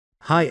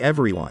Hi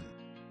everyone.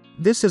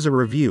 This is a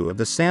review of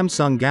the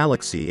Samsung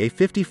Galaxy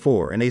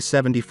A54 and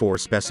A74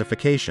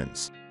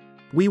 specifications.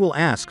 We will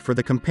ask for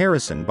the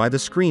comparison by the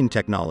screen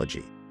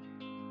technology.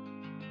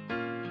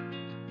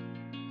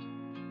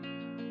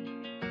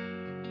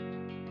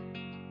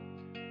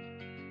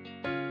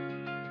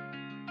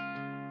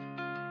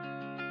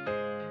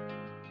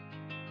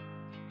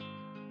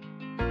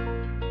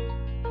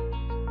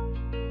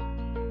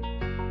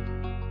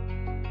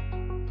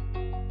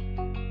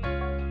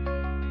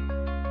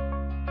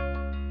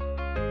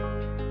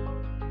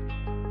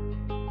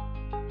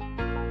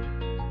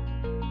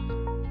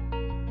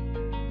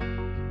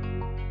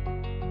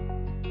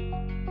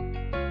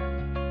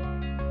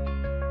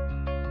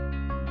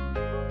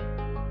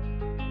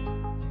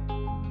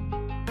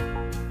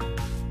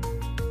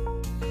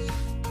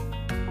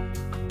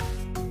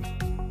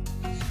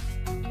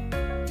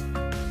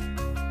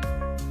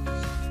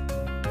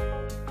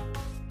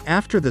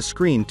 After the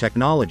screen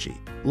technology,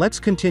 let's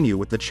continue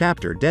with the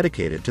chapter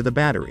dedicated to the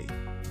battery.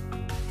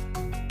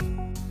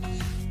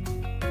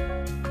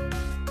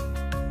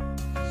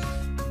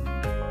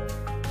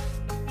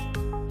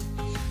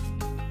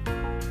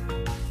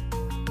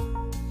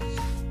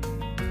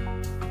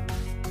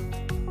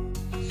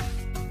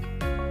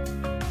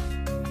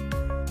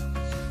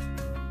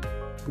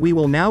 We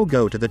will now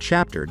go to the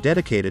chapter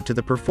dedicated to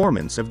the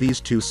performance of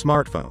these two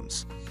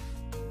smartphones.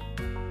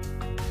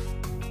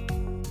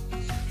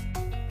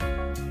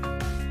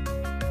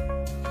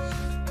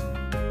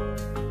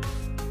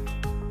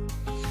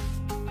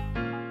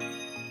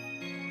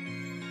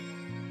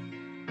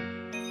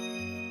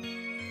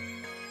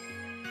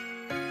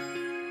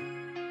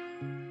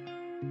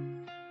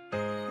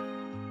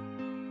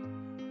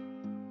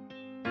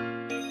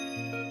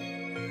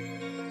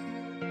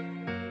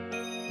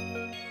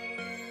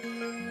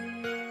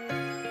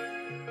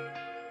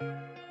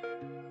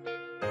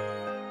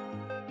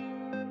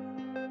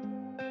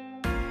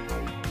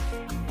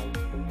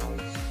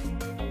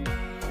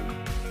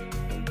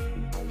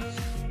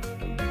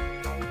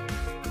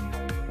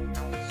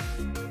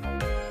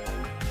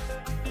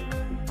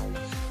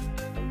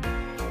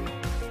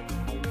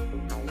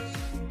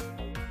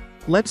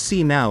 Let's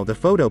see now the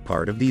photo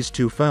part of these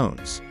two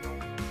phones.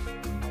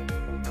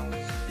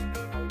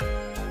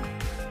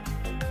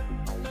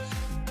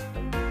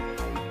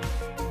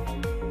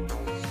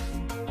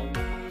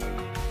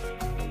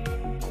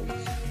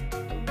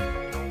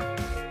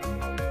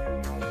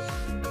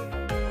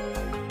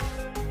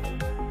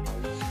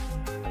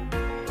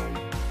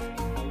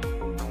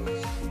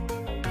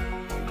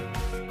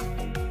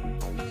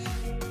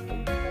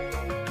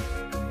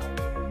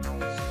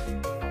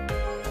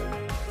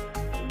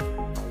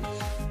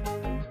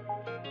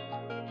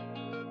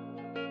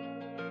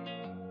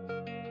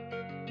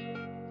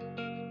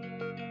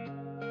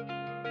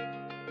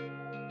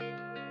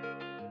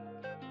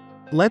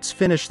 Let's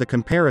finish the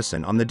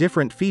comparison on the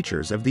different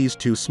features of these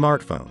two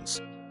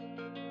smartphones.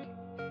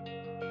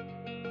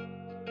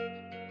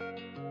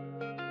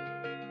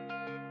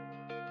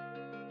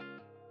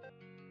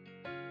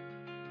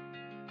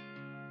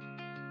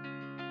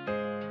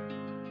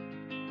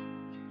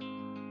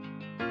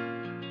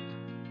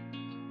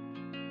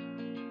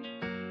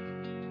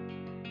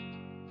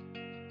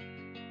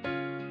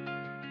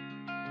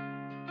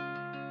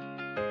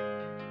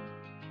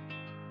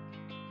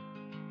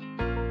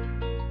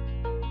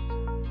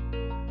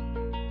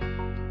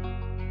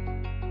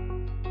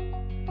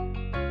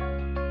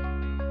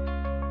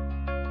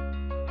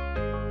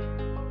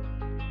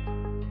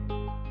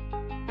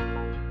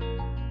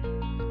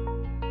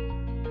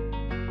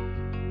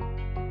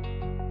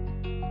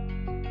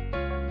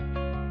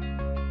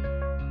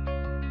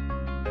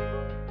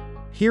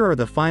 Here are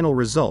the final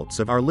results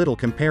of our little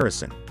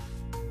comparison.